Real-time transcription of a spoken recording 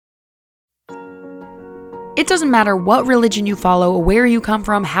It doesn't matter what religion you follow, where you come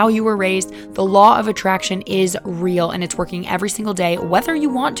from, how you were raised, the law of attraction is real and it's working every single day, whether you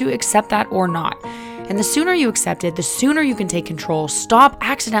want to accept that or not. And the sooner you accept it, the sooner you can take control, stop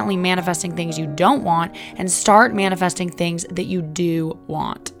accidentally manifesting things you don't want, and start manifesting things that you do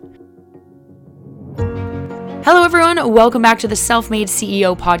want. Hello everyone, welcome back to the Self-Made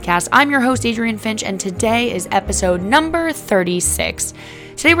CEO podcast. I'm your host, Adrienne Finch, and today is episode number 36.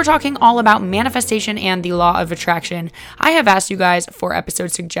 Today we're talking all about manifestation and the law of attraction. I have asked you guys for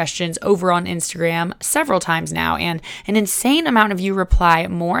episode suggestions over on Instagram several times now, and an insane amount of you reply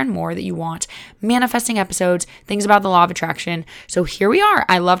more and more that you want manifesting episodes, things about the law of attraction. So here we are.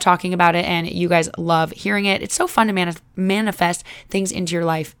 I love talking about it, and you guys love hearing it. It's so fun to manifest things into your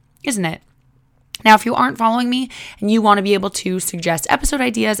life, isn't it? Now, if you aren't following me and you want to be able to suggest episode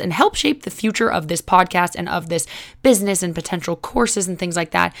ideas and help shape the future of this podcast and of this business and potential courses and things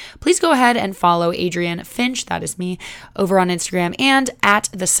like that, please go ahead and follow Adrienne Finch, that is me, over on Instagram, and at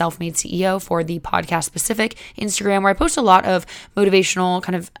the Self-Made CEO for the podcast specific Instagram, where I post a lot of motivational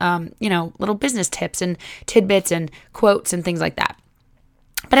kind of, little business tips and tidbits and quotes and things like that.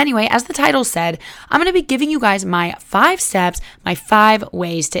 But anyway, as the title said, I'm going to be giving you guys my 5 steps, my 5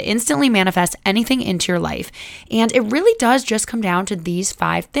 ways to instantly manifest anything into your life. And it really does just come down to these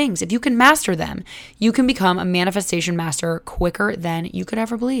 5 things. If you can master them, you can become a manifestation master quicker than you could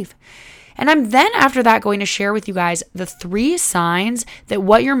ever believe. And I'm then after that going to share with you guys the 3 signs that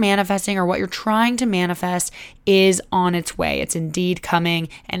what you're manifesting or what you're trying to manifest is on its way. It's indeed coming,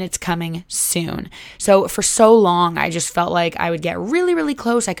 and it's coming soon. So for so long, I just felt like I would get really, really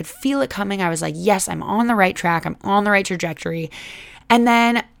close. I could feel it coming. I was like, yes, I'm on the right track. I'm on the right trajectory. And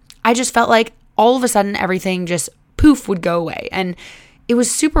then I just felt like all of a sudden everything just poof would go away. And it was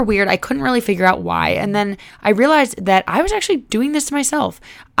super weird. I couldn't really figure out why. And then I realized that I was actually doing this to myself.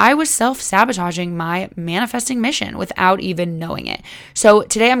 I was self-sabotaging my manifesting mission without even knowing it. So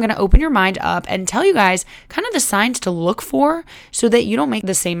today I'm going to open your mind up and tell you guys kind of the signs to look for so that you don't make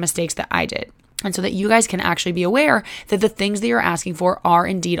the same mistakes that I did. And so that you guys can actually be aware that the things that you're asking for are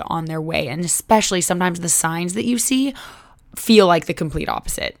indeed on their way. And especially sometimes the signs that you see feel like the complete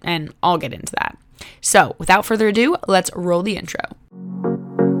opposite. And I'll get into that. So without further ado, let's roll the intro.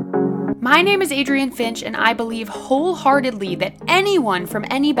 My name is Adrienne Finch, and I believe wholeheartedly that anyone from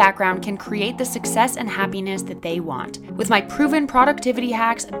any background can create the success and happiness that they want. With my proven productivity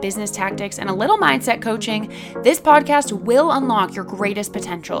hacks, business tactics, and a little mindset coaching, this podcast will unlock your greatest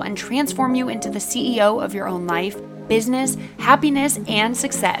potential and transform you into the CEO of your own life, business, happiness, and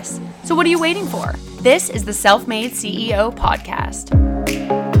success. So what are you waiting for? This is the Self-Made CEO podcast.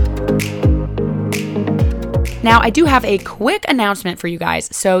 Now, I do have a quick announcement for you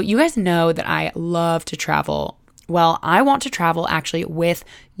guys. So you guys know that I love to travel. Well, I want to travel actually with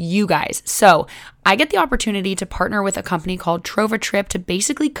you guys. So I get the opportunity to partner with a company called Trova Trip to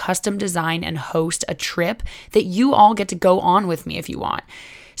basically custom design and host a trip that you all get to go on with me if you want.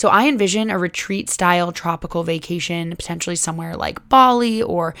 So I envision a retreat style tropical vacation, potentially somewhere like Bali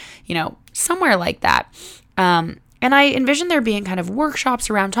or, somewhere like that. And I envision there being kind of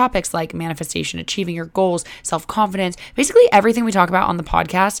workshops around topics like manifestation, achieving your goals, self-confidence, basically everything we talk about on the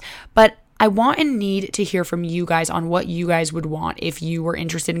podcast. But I want and need to hear from you guys on what you guys would want if you were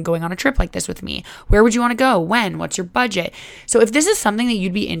interested in going on a trip like this with me. Where would you want to go? When? What's your budget? So if this is something that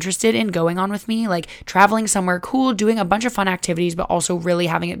you'd be interested in going on with me, like traveling somewhere cool, doing a bunch of fun activities, but also really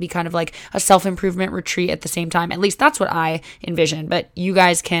having it be kind of like a self-improvement retreat at the same time, at least that's what I envision. But you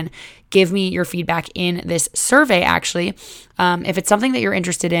guys can give me your feedback in this survey, actually. If it's something that you're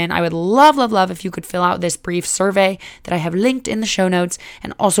interested in, I would love if you could fill out this brief survey that I have linked in the show notes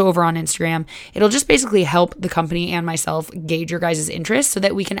and also over on Instagram. It'll just basically help the company and myself gauge your guys' interest so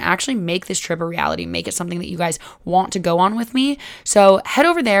that we can actually make this trip a reality, make it something that you guys want to go on with me. So head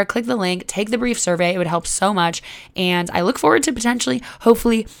over there, click the link, take the brief survey. It would help so much. And I look forward to potentially,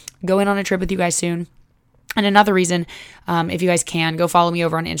 hopefully, going on a trip with you guys soon. And another reason, if you guys can, go follow me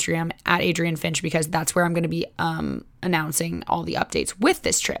over on Instagram at Adrienne Finch, because that's where I'm going to be announcing all the updates with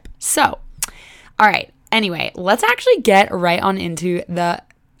this trip. So, all right. Anyway, let's actually get right on into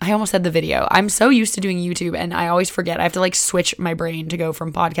I almost said the video. I'm so used to doing YouTube and I always forget. I have to switch my brain to go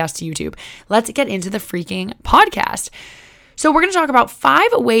from podcast to YouTube. Let's get into the freaking podcast. So we're going to talk about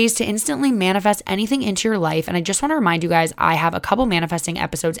 5 ways to instantly manifest anything into your life. And I just want to remind you guys, I have a couple manifesting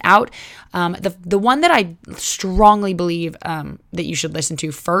episodes out. The one that I strongly believe that you should listen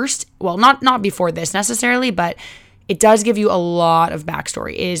to first, well, not before this necessarily, but it does give you a lot of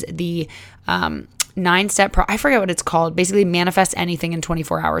backstory, is the I forget what it's called. Basically, Manifest Anything in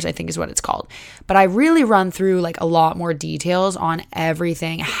 24 Hours, I think is what it's called. But I really run through like a lot more details on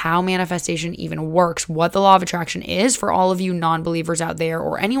everything, how manifestation even works, what the law of attraction is for all of you non-believers out there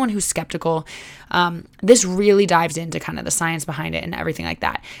or anyone who's skeptical. This really dives into kind of the science behind it and everything like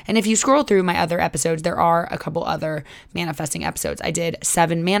that. And if you scroll through my other episodes, there are a couple other manifesting episodes. I did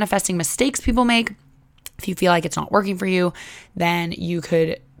 7 manifesting mistakes people make. If you feel like it's not working for you, then you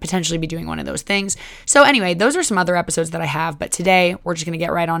could potentially be doing one of those things. So anyway, those are some other episodes that I have, but today we're just going to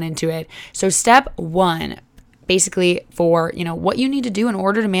get right on into it. So step 1, basically for, what you need to do in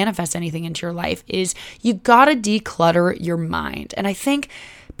order to manifest anything into your life is you got to declutter your mind. And I think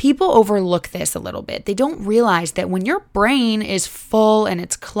people overlook this a little bit. They don't realize that when your brain is full and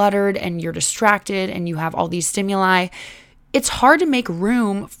it's cluttered and you're distracted and you have all these stimuli, it's hard to make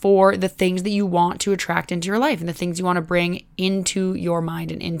room for the things that you want to attract into your life and the things you want to bring into your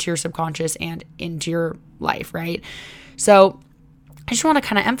mind and into your subconscious and into your life, right? So I just want to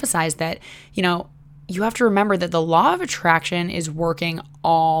kind of emphasize that, you have to remember that the law of attraction is working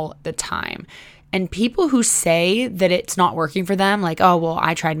all the time. And people who say that it's not working for them, like, oh, well,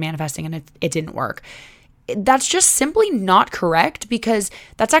 I tried manifesting and it didn't work. That's just simply not correct, because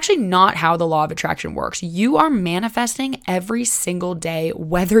that's actually not how the law of attraction works. You are manifesting every single day,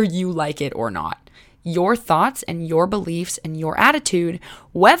 whether you like it or not. Your thoughts and your beliefs and your attitude,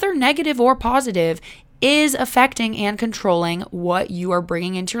 whether negative or positive, is affecting and controlling what you are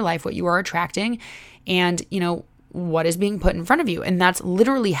bringing into your life, what you are attracting, and, what is being put in front of you. And that's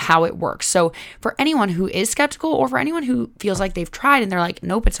literally how it works. So for anyone who is skeptical, or for anyone who feels like they've tried and they're like,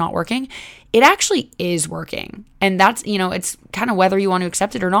 nope, it's not working, it actually is working. And that's, it's kind of whether you want to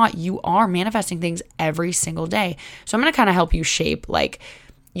accept it or not, you are manifesting things every single day. So I'm going to kind of help you shape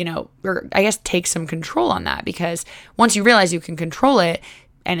or I guess take some control on that, because once you realize you can control it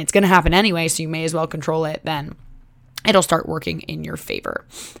and it's going to happen anyway, so you may as well control it, then it'll start working in your favor.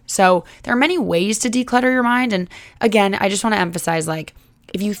 So there are many ways to declutter your mind. And again, I just want to emphasize, like,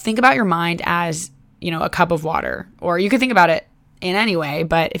 if you think about your mind as, a cup of water, or you could think about it in any way,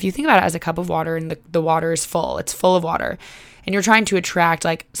 but if you think about it as a cup of water and the water is full, it's full of water, and you're trying to attract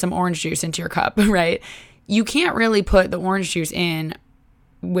like some orange juice into your cup, right? You can't really put the orange juice in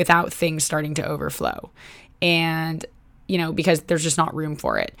without things starting to overflow. And, because there's just not room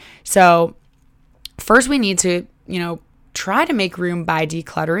for it. So first we need to, try to make room by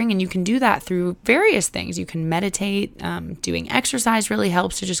decluttering. And you can do that through various things. You can meditate. Doing exercise really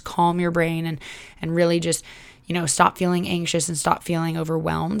helps to just calm your brain and really just, stop feeling anxious and stop feeling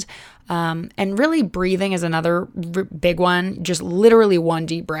overwhelmed. And really breathing is another big one. Just literally one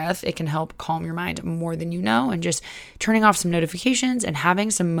deep breath. It can help calm your mind more than you know. And just turning off some notifications and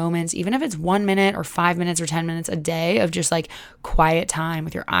having some moments, even if it's 1 minute or 5 minutes or 10 minutes a day of just like quiet time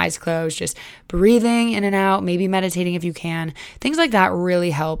with your eyes closed, just breathing in and out, maybe meditating if you can. Things like that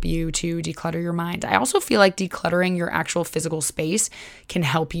really help you to declutter your mind. I also feel like decluttering your actual physical space can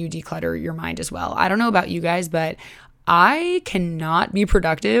help you declutter your mind as well. I don't know about you guys, but I cannot be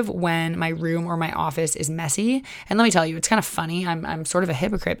productive when my room or my office is messy. And let me tell you, it's kind of funny. I'm sort of a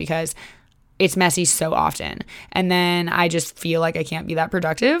hypocrite because it's messy so often. And then I just feel like I can't be that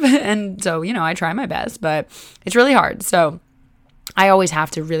productive. And so, I try my best, but it's really hard. So I always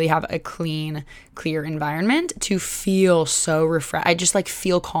have to really have a clean, clear environment to feel so refreshed. I just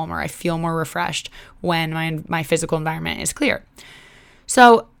feel calmer. I feel more refreshed when my physical environment is clear.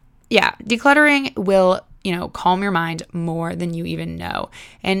 So yeah, decluttering will calm your mind more than you even know.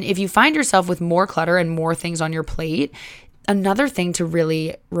 And if you find yourself with more clutter and more things on your plate, another thing to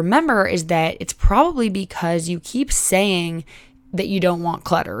really remember is that it's probably because you keep saying that you don't want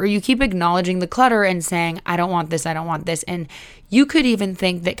clutter, or you keep acknowledging the clutter and saying, I don't want this, I don't want this. And you could even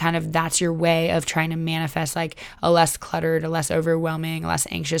think that kind of that's your way of trying to manifest like a less cluttered, a less overwhelming, a less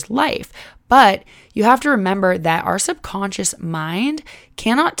anxious life. But you have to remember that our subconscious mind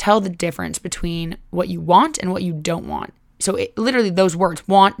cannot tell the difference between what you want and what you don't want. So literally those words,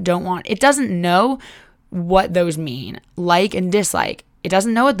 want, don't want, it doesn't know what those mean, like and dislike. It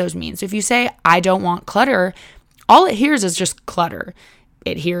doesn't know what those mean. So if you say, I don't want clutter, all it hears is just clutter.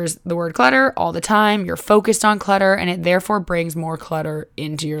 It hears the word clutter all the time. You're focused on clutter, and it therefore brings more clutter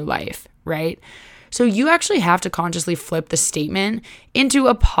into your life, right? So you actually have to consciously flip the statement into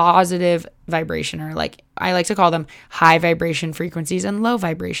a positive vibration, or like I like to call them high vibration frequencies and low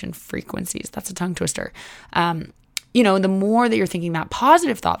vibration frequencies. That's a tongue twister. The more that you're thinking that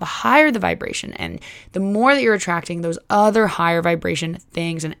positive thought, the higher the vibration, and the more that you're attracting those other higher vibration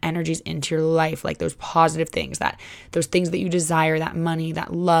things and energies into your life, like those positive things, those things that you desire, that money,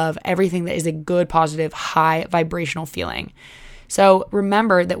 that love, everything that is a good, positive, high vibrational feeling. So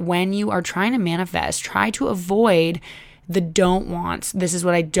remember that when you are trying to manifest, try to avoid the don't wants. This is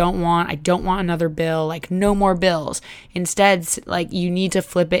what I don't want. I don't want another bill, like no more bills. Instead, like you need to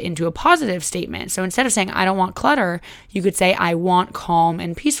flip it into a positive statement. So instead of saying, I don't want clutter, you could say, I want calm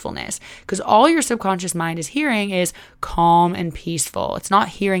and peacefulness, because all your subconscious mind is hearing is calm and peaceful. It's not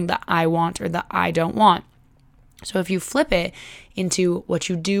hearing the I want or the I don't want. So if you flip it into what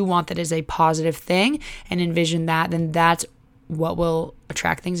you do want that is a positive thing and envision that, then that's what will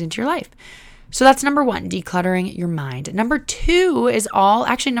attract things into your life. So that's number 1, decluttering your mind. Number 2 is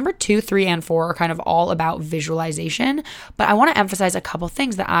number 2, 3, and 4 are kind of all about visualization, but I want to emphasize a couple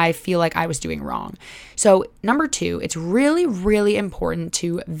things that I feel like I was doing wrong. So number 2, it's really, really important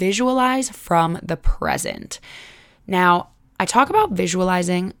to visualize from the present. Now, I talk about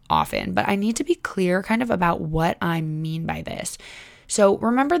visualizing often, but I need to be clear kind of about what I mean by this. So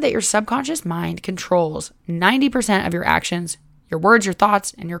remember that your subconscious mind controls 90% of your actions, your words, your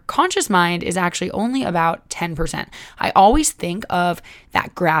thoughts, and your conscious mind is actually only about 10%. I always think of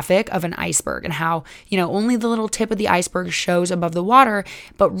that graphic of an iceberg and how, only the little tip of the iceberg shows above the water,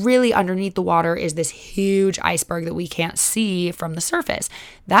 but really underneath the water is this huge iceberg that we can't see from the surface.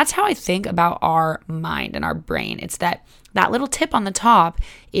 That's how I think about our mind and our brain. It's that little tip on the top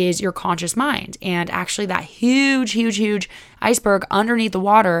is your conscious mind. And actually that huge, huge, huge iceberg underneath the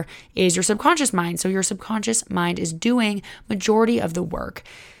water is your subconscious mind. So your subconscious mind is doing majority of the work.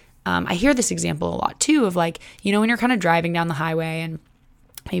 I hear this example a lot too of when you're kind of driving down the highway and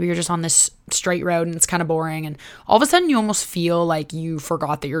maybe you're just on this straight road and it's kind of boring, and all of a sudden you almost feel like you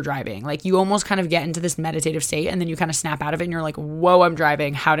forgot that you're driving. Like you almost kind of get into this meditative state and then you kind of snap out of it and you're like, whoa, I'm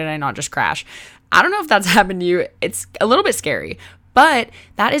driving. How did I not just crash? I don't know if that's happened to you. It's a little bit scary, but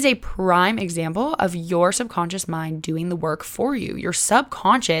that is a prime example of your subconscious mind doing the work for you. Your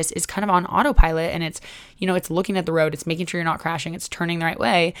subconscious is kind of on autopilot and it's looking at the road, it's making sure you're not crashing, it's turning the right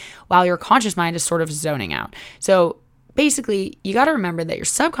way, while your conscious mind is sort of zoning out. So basically, you got to remember that your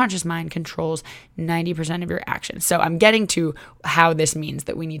subconscious mind controls 90% of your actions. So I'm getting to how this means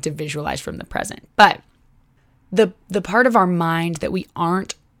that we need to visualize from the present. But the part of our mind that we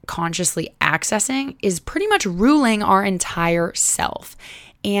aren't consciously accessing is pretty much ruling our entire self.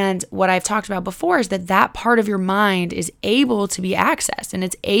 And what I've talked about before is that part of your mind is able to be accessed and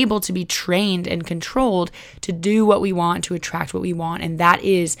it's able to be trained and controlled to do what we want, to attract what we want. And that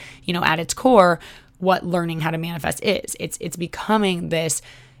is, at its core, what learning how to manifest is. It's becoming this,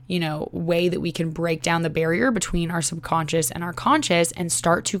 way that we can break down the barrier between our subconscious and our conscious and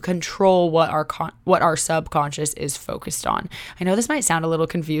start to control what our subconscious is focused on. I know this might sound a little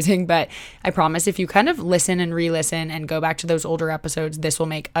confusing, but I promise if you kind of listen and re-listen and go back to those older episodes, this will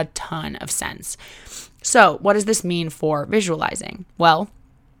make a ton of sense. So what does this mean for visualizing? Well,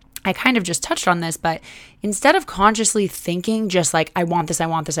 I kind of just touched on this, but instead of consciously thinking just like, I want this, I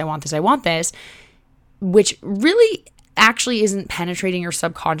want this, I want this, I want this, which really actually isn't penetrating your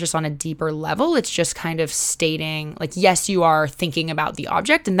subconscious on a deeper level. It's just kind of stating like, yes, you are thinking about the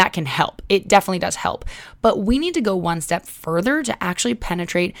object and that can help. It definitely does help. But we need to go one step further to actually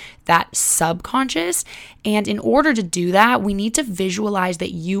penetrate that subconscious. And in order to do that, we need to visualize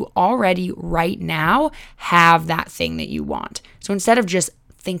that you already right now have that thing that you want. So instead of just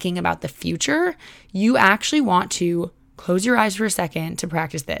thinking about the future, you actually want to close your eyes for a second to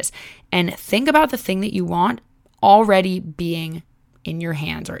practice this and think about the thing that you want already being in your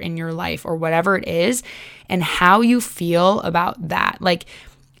hands or in your life or whatever it is, and how you feel about that. Like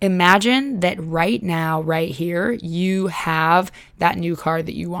imagine that right now, right here, you have that new car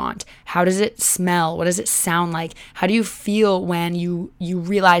that you want. How does it smell? What does it sound like? How do you feel when you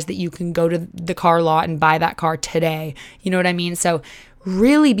realize that you can go to the car lot and buy that car today? You know what I mean? So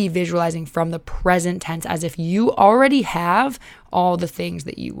really be visualizing from the present tense as if you already have all the things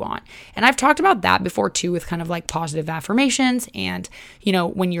that you want. And I've talked about that before too, with kind of like positive affirmations and,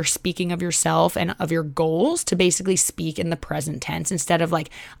 when you're speaking of yourself and of your goals, to basically speak in the present tense instead of like,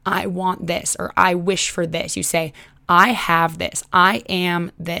 I want this or I wish for this. You say, I have this, I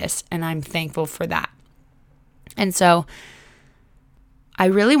am this, and I'm thankful for that. And so I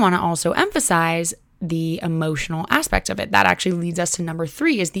really want to also emphasize the emotional aspect of it. That actually leads us to number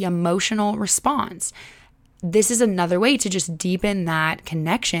 3 is the emotional response. This is another way to just deepen that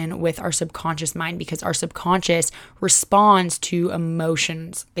connection with our subconscious mind, because our subconscious responds to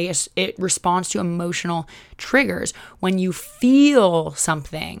emotions. It responds to emotional triggers. When you feel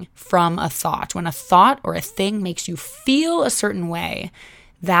something from a thought, when a thought or a thing makes you feel a certain way,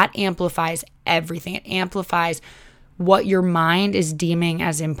 that amplifies everything. It amplifies what your mind is deeming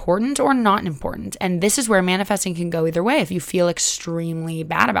as important or not important. And this is where manifesting can go either way. If you feel extremely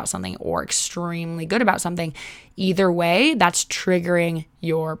bad about something or extremely good about something, either way, that's triggering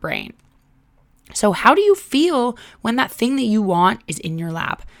your brain. So how do you feel when that thing that you want is in your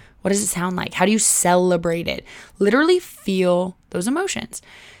lap? What does it sound like? How do you celebrate it? Literally feel those emotions.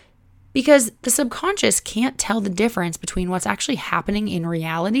 Because the subconscious can't tell the difference between what's actually happening in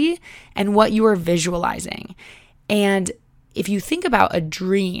reality and what you are visualizing. And if you think about a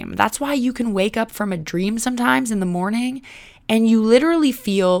dream, that's why you can wake up from a dream sometimes in the morning and you literally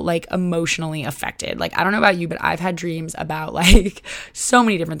feel like emotionally affected. Like, I don't know about you, but I've had dreams about like so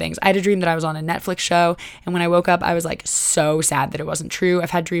many different things. I had a dream that I was on a Netflix show, and when I woke up, I was like so sad that it wasn't true.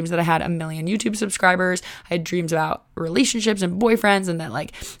 I've had dreams that I had 1 million YouTube subscribers. I had dreams about relationships and boyfriends, and that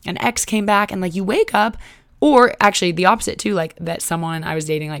like an ex came back, and like you wake up. Or actually the opposite too, like that someone I was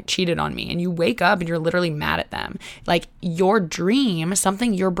dating like cheated on me, and you wake up and you're literally mad at them. Like your dream,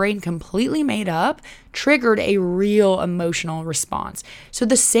 something your brain completely made up, triggered a real emotional response. So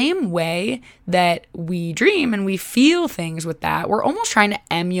the same way that we dream and we feel things with that, we're almost trying to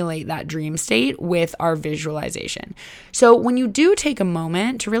emulate that dream state with our visualization. So when you do take a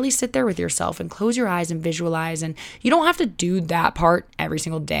moment to really sit there with yourself and close your eyes and visualize, and you don't have to do that part every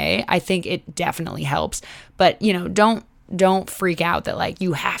single day. I think it definitely helps. But, don't freak out that like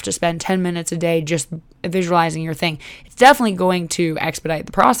you have to spend 10 minutes a day just visualizing your thing. It's definitely going to expedite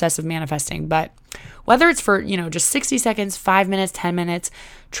the process of manifesting, but whether it's for, just 60 seconds, 5 minutes, 10 minutes,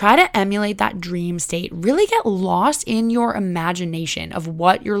 try to emulate that dream state. Really get lost in your imagination of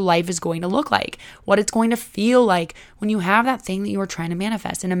what your life is going to look like, what it's going to feel like when you have that thing that you are trying to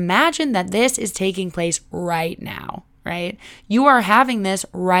manifest. And imagine that this is taking place right now. Right? You are having this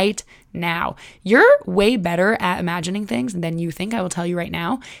right now. You're way better at imagining things than you think. I will tell you right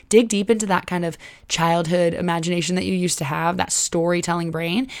now. Dig deep into that kind of childhood imagination that you used to have, that storytelling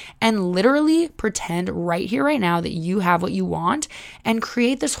brain, and literally pretend right here, right now that you have what you want and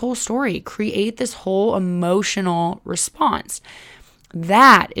create this whole story, create this whole emotional response.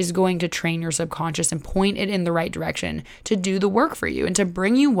 That is going to train your subconscious and point it in the right direction to do the work for you and to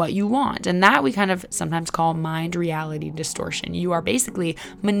bring you what you want. And that we kind of sometimes call mind reality distortion. You are basically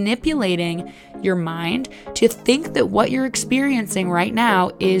manipulating your mind to think that what you're experiencing right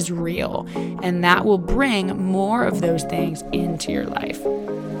now is real. And that will bring more of those things into your life.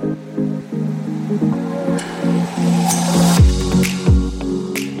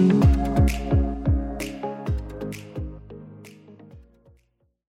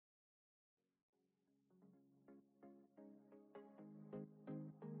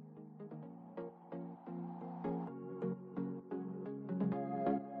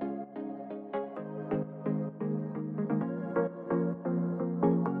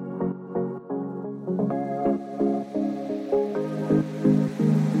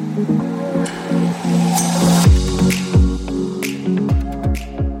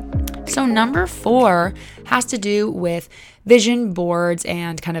 So number 4 has to do with vision boards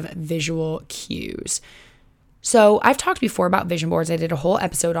and kind of visual cues. So I've talked before about vision boards. I did a whole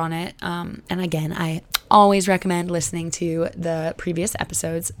episode on it. And again, I always recommend listening to the previous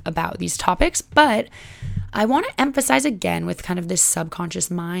episodes about these topics. But I want to emphasize again with kind of this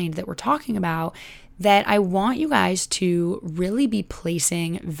subconscious mind that we're talking about, that I want you guys to really be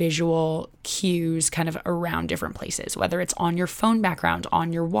placing visual cues kind of around different places, whether it's on your phone background,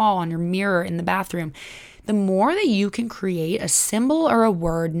 on your wall, on your mirror, in the bathroom. The more that you can create a symbol or a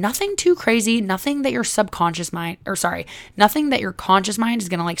word, nothing too crazy, nothing that your nothing that your conscious mind is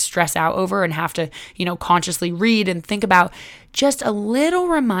going to like stress out over and have to, consciously read and think about, just a little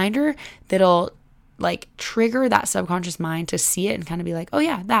reminder that'll like trigger that subconscious mind to see it and kind of be like, oh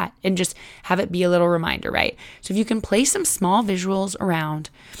yeah, that, and just have it be a little reminder, right? So if you can place some small visuals around,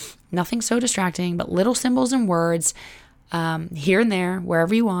 nothing so distracting, but little symbols and words here and there,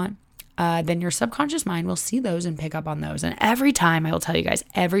 wherever you want, then your subconscious mind will see those and pick up on those. And every time, I will tell you guys,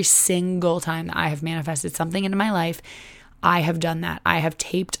 every single time that I have manifested something into my life, I have done that. I have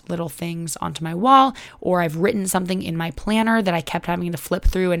taped little things onto my wall, or I've written something in my planner that I kept having to flip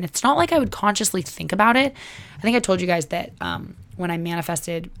through. And it's not like I would consciously think about it. I think I told you guys that when I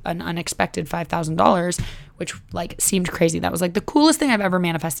manifested an unexpected $5,000, which like seemed crazy. That was like the coolest thing I've ever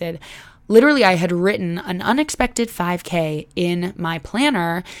manifested. Literally, I had written an unexpected 5K in my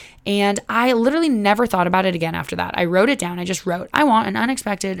planner, and I literally never thought about it again after that. I wrote it down. I just wrote, I want an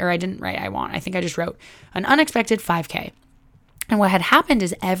unexpected, or I didn't write I want. I think I just wrote an unexpected 5K. And what had happened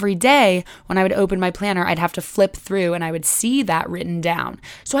is every day when I would open my planner, I'd have to flip through and I would see that written down.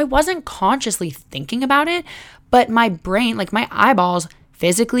 So I wasn't consciously thinking about it, but my brain, like my eyeballs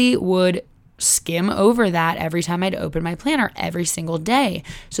physically would skim over that every time I'd open my planner every single day.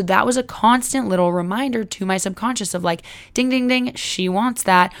 So that was a constant little reminder to my subconscious of like, ding, ding, ding, she wants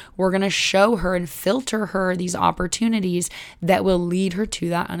that. We're going to show her and filter her these opportunities that will lead her to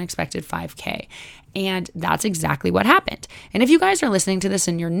that unexpected 5K. And that's exactly what happened. And if you guys are listening to this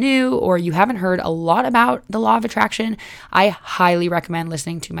and you're new or you haven't heard a lot about the law of attraction, I highly recommend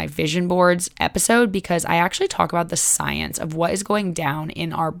listening to my vision boards episode, because I actually talk about the science of what is going down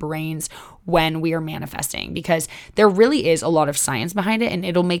in our brains when we are manifesting, because there really is a lot of science behind it, and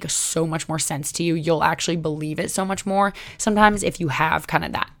it'll make so much more sense to you. You'll actually believe it so much more sometimes if you have kind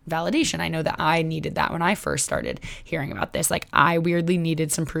of that validation. I know that I needed that when I first started hearing about this. Like, I weirdly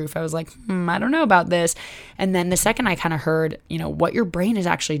needed some proof. I was like, I don't know about this. And then the second I kind of heard, what your brain is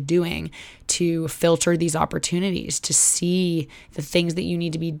actually doing to filter these opportunities, to see the things that you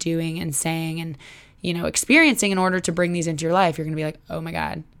need to be doing and saying and, experiencing in order to bring these into your life, you're going to be like, oh my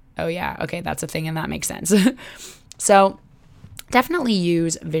God. Oh yeah, okay, that's a thing and that makes sense. So definitely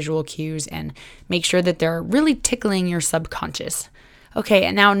use visual cues and make sure that they're really tickling your subconscious. Okay,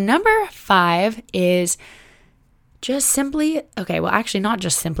 and now number 5 is just simply, not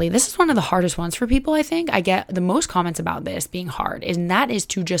just simply, this is one of the hardest ones for people, I think. I get the most comments about this being hard, and that is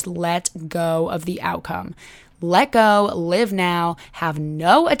to just let go of the outcome. Let go, live now, have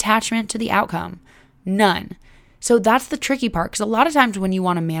no attachment to the outcome. None. So that's the tricky part, because a lot of times when you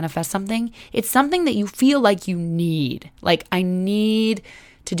want to manifest something, it's something that you feel like you need. Like, I need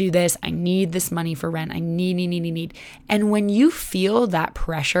to do this. I need this money for rent. I need. And when you feel that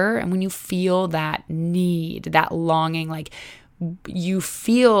pressure and when you feel that need, that longing, like you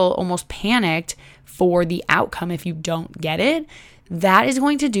feel almost panicked for the outcome if you don't get it, that is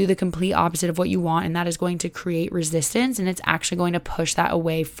going to do the complete opposite of what you want, and that is going to create resistance, and it's actually going to push that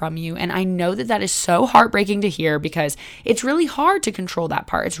away from you. And I know that that is so heartbreaking to hear, because it's really hard to control that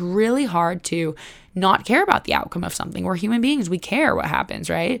part. It's really hard to not care about the outcome of something. We're human beings. We care what happens,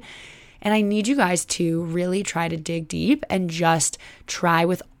 right? And I need you guys to really try to dig deep and just try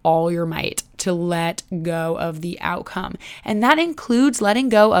with all your might to let go of the outcome. And that includes letting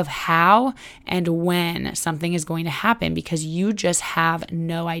go of how and when something is going to happen, because you just have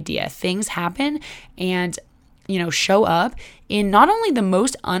no idea. Things happen and, show up in not only the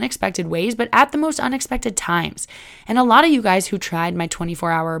most unexpected ways, but at the most unexpected times. And a lot of you guys who tried my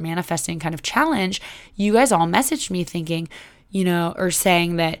 24-hour manifesting kind of challenge, you guys all messaged me thinking, or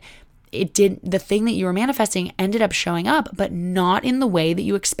saying that the thing that you were manifesting ended up showing up, but not in the way that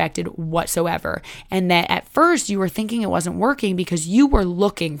you expected whatsoever. And that at first you were thinking it wasn't working because you were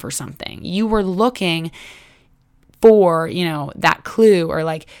looking for something. You were looking for, that clue, or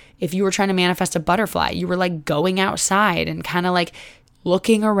like if you were trying to manifest a butterfly, you were like going outside and kind of like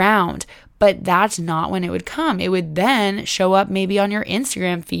looking around. But that's not when it would come. It would then show up maybe on your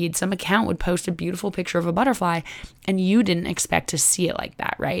Instagram feed. Some account would post a beautiful picture of a butterfly and you didn't expect to see it like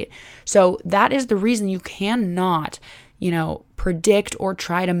that, right? So that is the reason you cannot, predict or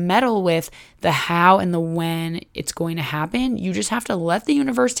try to meddle with the how and the when it's going to happen. You just have to let the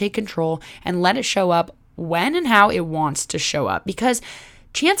universe take control and let it show up when and how it wants to show up, because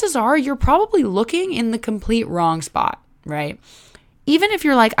chances are you're probably looking in the complete wrong spot, right? Even if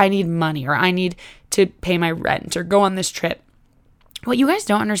you're like, I need money, or I need to pay my rent or go on this trip. What you guys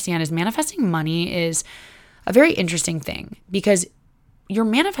don't understand is manifesting money is a very interesting thing, because you're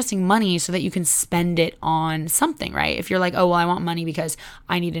manifesting money so that you can spend it on something, right? If you're like, oh, well, I want money because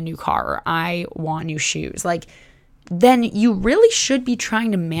I need a new car or I want new shoes, then you really should be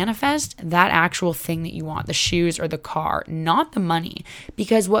trying to manifest that actual thing that you want, the shoes or the car, not the money.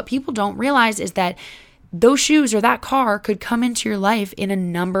 Because what people don't realize is that those shoes or that car could come into your life in a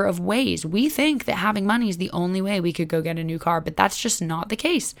number of ways. We think that having money is the only way we could go get a new car, but that's just not the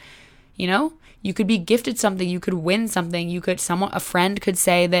case. You could be gifted something, you could win something, a friend could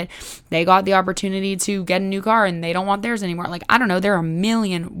say that they got the opportunity to get a new car and they don't want theirs anymore. I don't know, there are a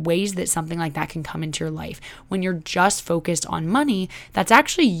million ways that something like that can come into your life. When you're just focused on money, that's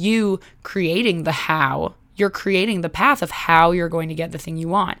actually you creating the how. You're creating the path of how you're going to get the thing you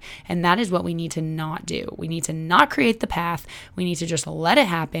want. And that is what we need to not do. We need to not create the path. We need to just let it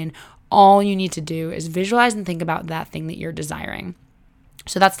happen. All you need to do is visualize and think about that thing that you're desiring.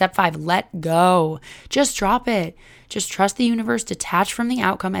 So that's step 5, let go. Just drop it. Just trust the universe, detach from the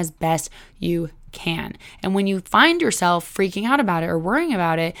outcome as best you can. And when you find yourself freaking out about it or worrying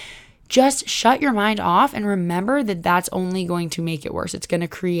about it, just shut your mind off and remember that that's only going to make it worse. It's going to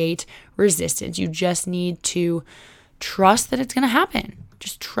create resistance. You just need to trust that it's going to happen.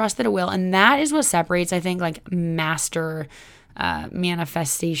 Just trust that it will. And that is what separates, I think, master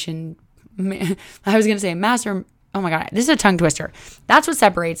manifestation. I was going to say master. Oh my God, this is a tongue twister. That's what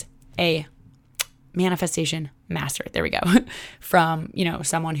separates a manifestation master. There we go. From,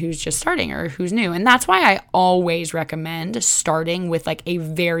 someone who's just starting or who's new. And that's why I always recommend starting with like a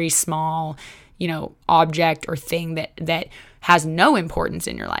very small, object or thing that has no importance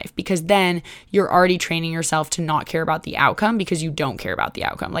in your life, because then you're already training yourself to not care about the outcome because you don't care about the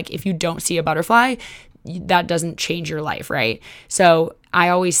outcome. Like if you don't see a butterfly, that doesn't change your life, right? So I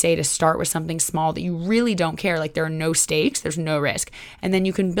always say to start with something small that you really don't care. Like there are no stakes, there's no risk. And then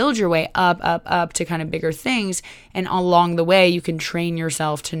you can build your way up to kind of bigger things. And along the way, you can train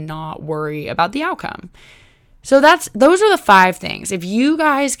yourself to not worry about the outcome. So those are the 5 things. If you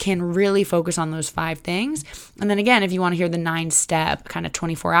guys can really focus on those 5 things, and then again, if you want to hear the 9-step kind of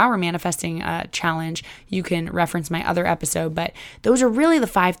 24-hour manifesting challenge, you can reference my other episode. But those are really the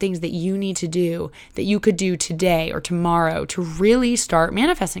 5 things that you need to do, that you could do today or tomorrow to really start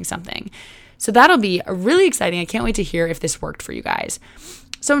manifesting something. So that'll be really exciting. I can't wait to hear if this worked for you guys.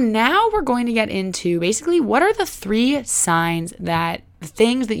 So now we're going to get into basically what are the 3 signs that the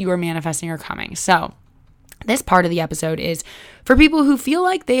things that you are manifesting are coming. So this part of the episode is for people who feel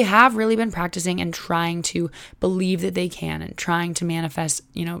like they have really been practicing and trying to believe that they can and trying to manifest,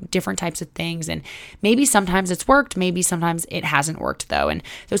 different types of things. And maybe sometimes it's worked, maybe sometimes it hasn't worked though. And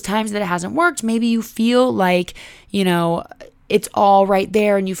those times that it hasn't worked, maybe you feel like, it's all right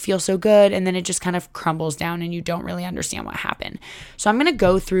there and you feel so good, and then it just kind of crumbles down and you don't really understand what happened. So I'm going to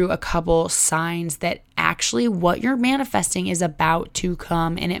go through a couple signs that actually what you're manifesting is about to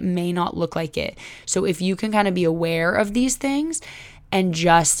come, and it may not look like it. So if you can kind of be aware of these things and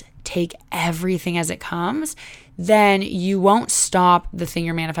just take everything as it comes, then you won't stop the thing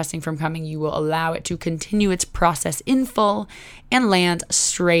you're manifesting from coming. You will allow it to continue its process in full and land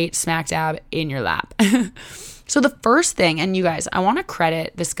straight smack dab in your lap. So the first thing, and you guys, I want to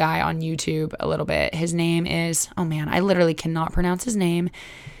credit this guy on YouTube a little bit. His name is, I literally cannot pronounce his name.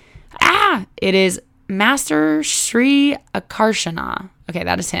 It is Master Sri Akarshana. Okay,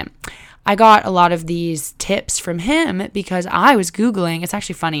 that is him. I got a lot of these tips from him because I was Googling. It's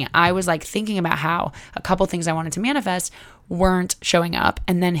actually funny. I was like thinking about how a couple things I wanted to manifest weren't showing up.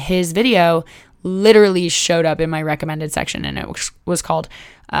 And then his video literally showed up in my recommended section, and it was called,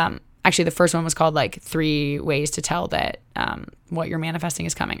 actually, the first one was called like 3 ways to tell that what you're manifesting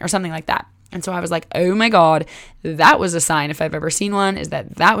is coming or something like that. And so I was like, oh my God, that was a sign if I've ever seen one, is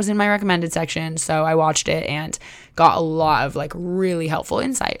that was in my recommended section. So I watched it and got a lot of like really helpful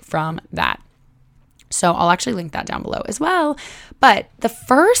insight from that. So I'll actually link that down below as well. But the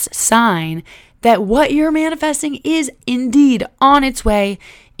first sign that what you're manifesting is indeed on its way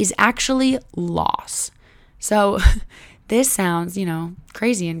is actually loss. So this sounds,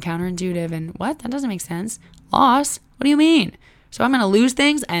 crazy and counterintuitive and what? That doesn't make sense. Loss? What do you mean? So I'm going to lose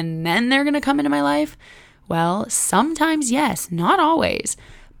things and then they're going to come into my life? Well, sometimes yes, not always,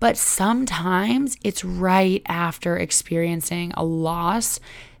 but sometimes it's right after experiencing a loss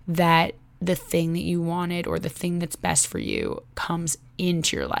that the thing that you wanted or the thing that's best for you comes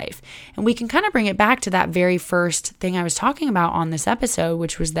into your life. And we can kind of bring it back to that very first thing I was talking about on this episode,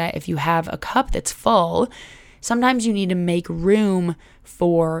 which was that if you have a cup that's full, sometimes you need to make room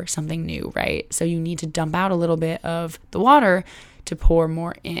for something new, right? So you need to dump out a little bit of the water to pour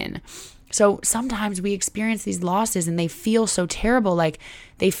more in. So sometimes we experience these losses and they feel so terrible, like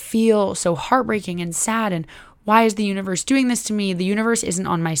they feel so heartbreaking and sad. And why is the universe doing this to me? The universe isn't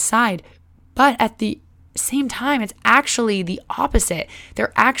on my side. But at the same time, it's actually the opposite.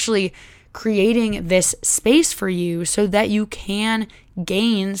 They're actually creating this space for you so that you can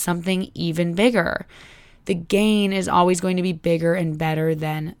gain something even bigger. The gain is always going to be bigger and better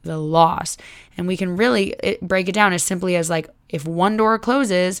than the loss. And we can really break it down as simply as like, if one door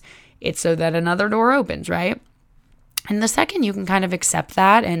closes, it's so that another door opens, right? And the second you can kind of accept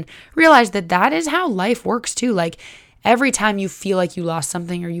that and realize that that is how life works too. Like every time you feel like you lost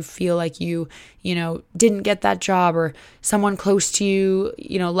something or you feel like you didn't get that job or someone close to you,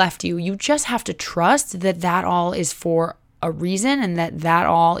 left you, you just have to trust that all is for a reason and that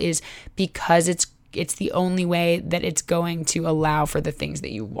all is because it's the only way that it's going to allow for the things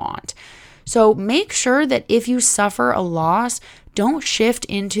that you want. So make sure that if you suffer a loss, don't shift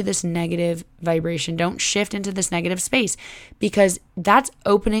into this negative vibration. Don't shift into this negative space, because that's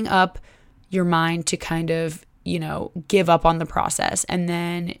opening up your mind to kind of, give up on the process. And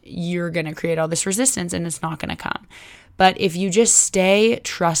then you're going to create all this resistance and it's not going to come. But if you just stay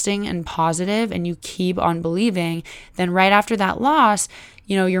trusting and positive and you keep on believing, then right after that loss,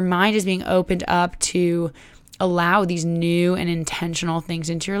 your mind is being opened up to allow these new and intentional things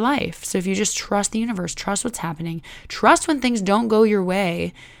into your life. So if you just trust the universe, trust what's happening, trust when things don't go your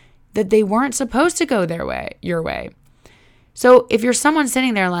way, that they weren't supposed to go your way. So if you're someone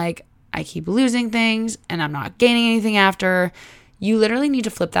sitting there like, I keep losing things and I'm not gaining anything after. You literally need to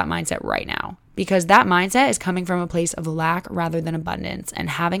flip that mindset right now, because that mindset is coming from a place of lack rather than abundance. And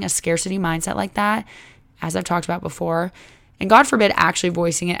having a scarcity mindset like that, as I've talked about before, and God forbid actually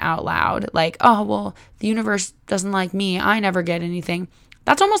voicing it out loud, like, oh, well, the universe doesn't like me, I never get anything.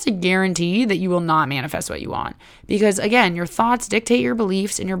 That's almost a guarantee that you will not manifest what you want. Because again, your thoughts dictate your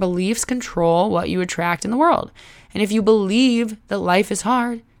beliefs, and your beliefs control what you attract in the world. And if you believe that life is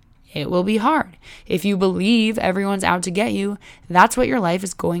hard, it will be hard. If you believe everyone's out to get you, that's what your life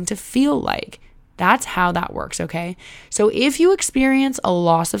is going to feel like. That's how that works, okay? So if you experience a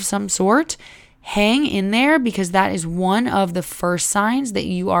loss of some sort, hang in there, because that is one of the first signs that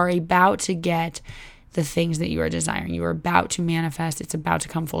you are about to get the things that you are desiring. You are about to manifest. It's about to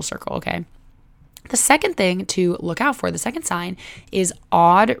come full circle, okay? The second thing to look out for, the second sign, is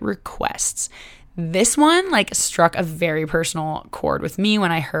odd requests. This one struck a very personal chord with me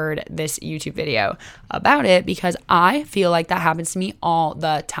when I heard this YouTube video about it, because I feel like that happens to me all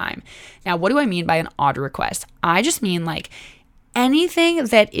the time. Now, what do I mean by an odd request? I just mean anything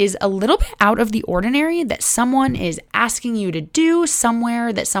that is a little bit out of the ordinary that someone is asking you to do,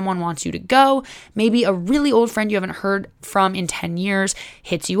 somewhere that someone wants you to go. Maybe a really old friend you haven't heard from in 10 years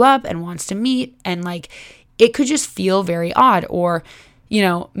hits you up and wants to meet, and it could just feel very odd. Or,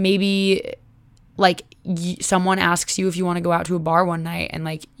 maybe someone asks you if you want to go out to a bar one night,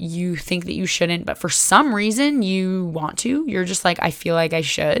 and you think that you shouldn't, but for some reason you want to. You're just I feel like I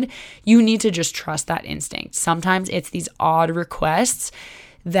should. You need to just trust that instinct. Sometimes it's these odd requests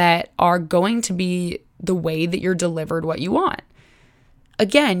that are going to be the way that you're delivered what you want.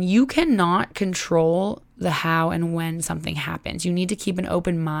 Again, you cannot control the how and when something happens. You need to keep an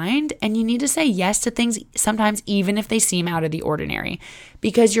open mind, and you need to say yes to things sometimes, even if they seem out of the ordinary,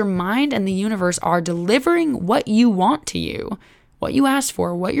 because your mind and the universe are delivering what you want to you. What you asked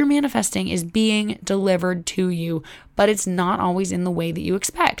for, what you're manifesting, is being delivered to you, but it's not always in the way that you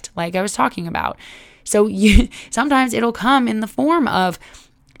expect, like I was talking about. So sometimes it'll come in the form of,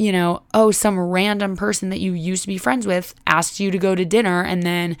 some random person that you used to be friends with asks you to go to dinner, and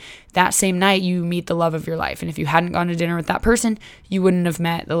then that same night you meet the love of your life. And if you hadn't gone to dinner with that person, you wouldn't have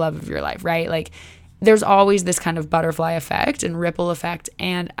met the love of your life, right? There's always this kind of butterfly effect and ripple effect.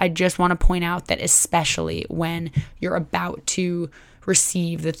 And I just want to point out that especially when you're about to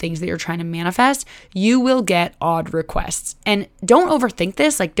receive the things that you're trying to manifest, you will get odd requests. And don't overthink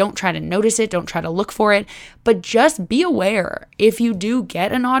this. Don't try to notice it. Don't try to look for it. But just be aware. If you do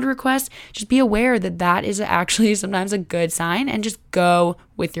get an odd request, just be aware that that is actually sometimes a good sign, and just go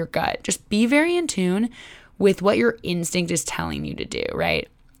with your gut. Just be very in tune with what your instinct is telling you to do, right?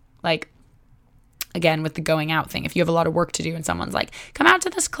 Again, with the going out thing, if you have a lot of work to do and someone's come out to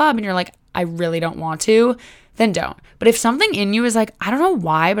this club, and you're I really don't want to, then don't. But if something in you is I don't know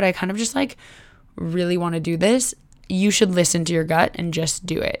why, but I kind of just really want to do this, you should listen to your gut and just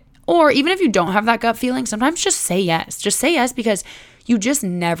do it. Or even if you don't have that gut feeling, sometimes just say yes. Just say yes, because you just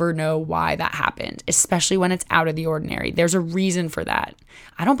never know why that happened, especially when it's out of the ordinary. There's a reason for that.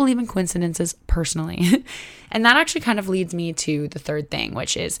 I don't believe in coincidences personally. And that actually kind of leads me to the third thing,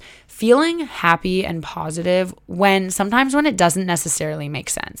 which is feeling happy and positive sometimes when it doesn't necessarily make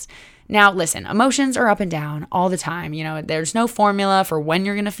sense. Now, listen, emotions are up and down all the time. There's no formula for when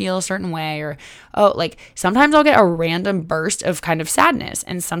you're going to feel a certain way, or, sometimes I'll get a random burst of kind of sadness,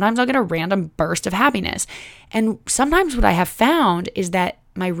 and sometimes I'll get a random burst of happiness. And sometimes what I have found is that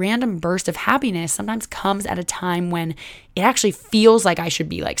my random burst of happiness sometimes comes at a time when it actually feels like I should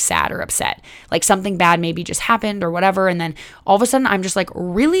be sad or upset. Something bad maybe just happened or whatever. And then all of a sudden I'm just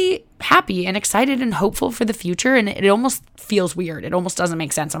really happy and excited and hopeful for the future. And it almost feels weird. It almost doesn't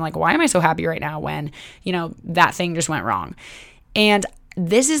make sense. I'm why am I so happy right now when, that thing just went wrong? And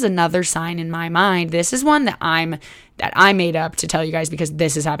this is another sign in my mind. This is one that I made up to tell you guys, because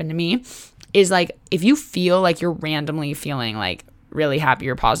this has happened to me, is if you feel you're randomly feeling really happy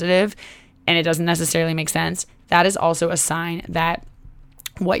or positive, and it doesn't necessarily make sense, that is also a sign that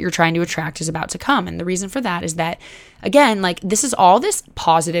what you're trying to attract is about to come. And the reason for that is that, again, this is all this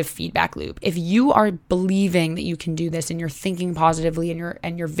positive feedback loop. If you are believing that you can do this, and you're thinking positively,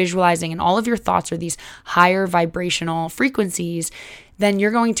 and you're visualizing, and all of your thoughts are these higher vibrational frequencies, then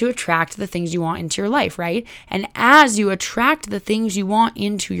you're going to attract the things you want into your life, right? And as you attract the things you want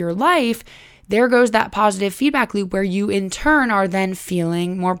into your life, there goes that positive feedback loop, where you in turn are then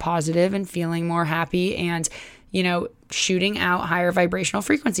feeling more positive and feeling more happy, and shooting out higher vibrational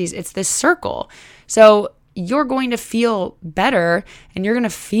frequencies. It's this circle. So you're going to feel better, and you're going to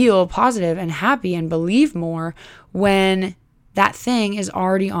feel positive and happy and believe more when that thing is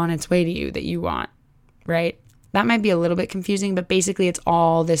already on its way to you that you want, right? That might be a little bit confusing, but basically it's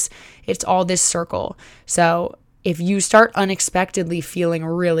all this circle. So if you start unexpectedly feeling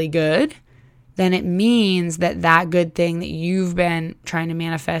really good, then it means that good thing that you've been trying to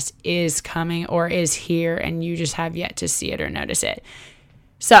manifest is coming or is here, and you just have yet to see it or notice it.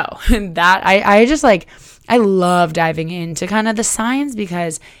 So that I love diving into kind of the signs,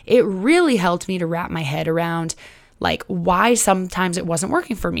 because it really helped me to wrap my head around like why sometimes it wasn't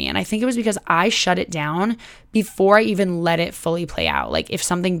working for me. And I think it was because I shut it down before I even let it fully play out. Like if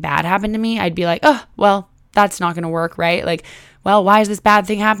something bad happened to me, I'd be like, oh, well, that's not going to work, right? Like, well, why is this bad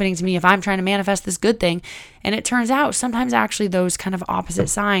thing happening to me if I'm trying to manifest this good thing? And it turns out sometimes actually those kind of opposite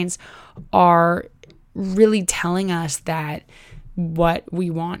signs are really telling us that what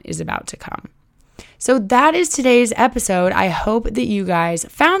we want is about to come. So that is today's episode. I hope that you guys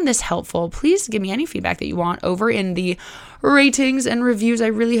found this helpful. Please give me any feedback that you want over in the ratings and reviews. I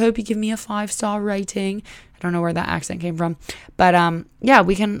really hope you give me a 5-star rating. I don't know where that accent came from. But yeah,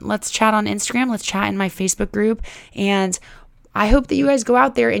 let's chat on Instagram. Let's chat in my Facebook group. And I hope that you guys go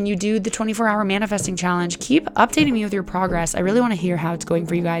out there and you do the 24-hour manifesting challenge. Keep updating me with your progress. I really want to hear how it's going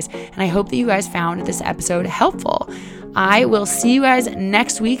for you guys. And I hope that you guys found this episode helpful. I will see you guys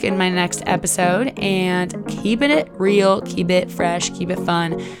next week in my next episode, and keeping it real, keep it fresh, keep it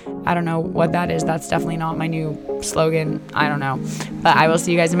fun. I don't know what that is. That's definitely not my new slogan. I don't know. But I will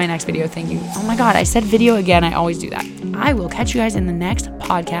see you guys in my next video. Thank you. Oh my God, I said video again. I always do that. I will catch you guys in the next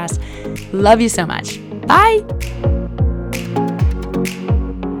podcast. Love you so much. Bye.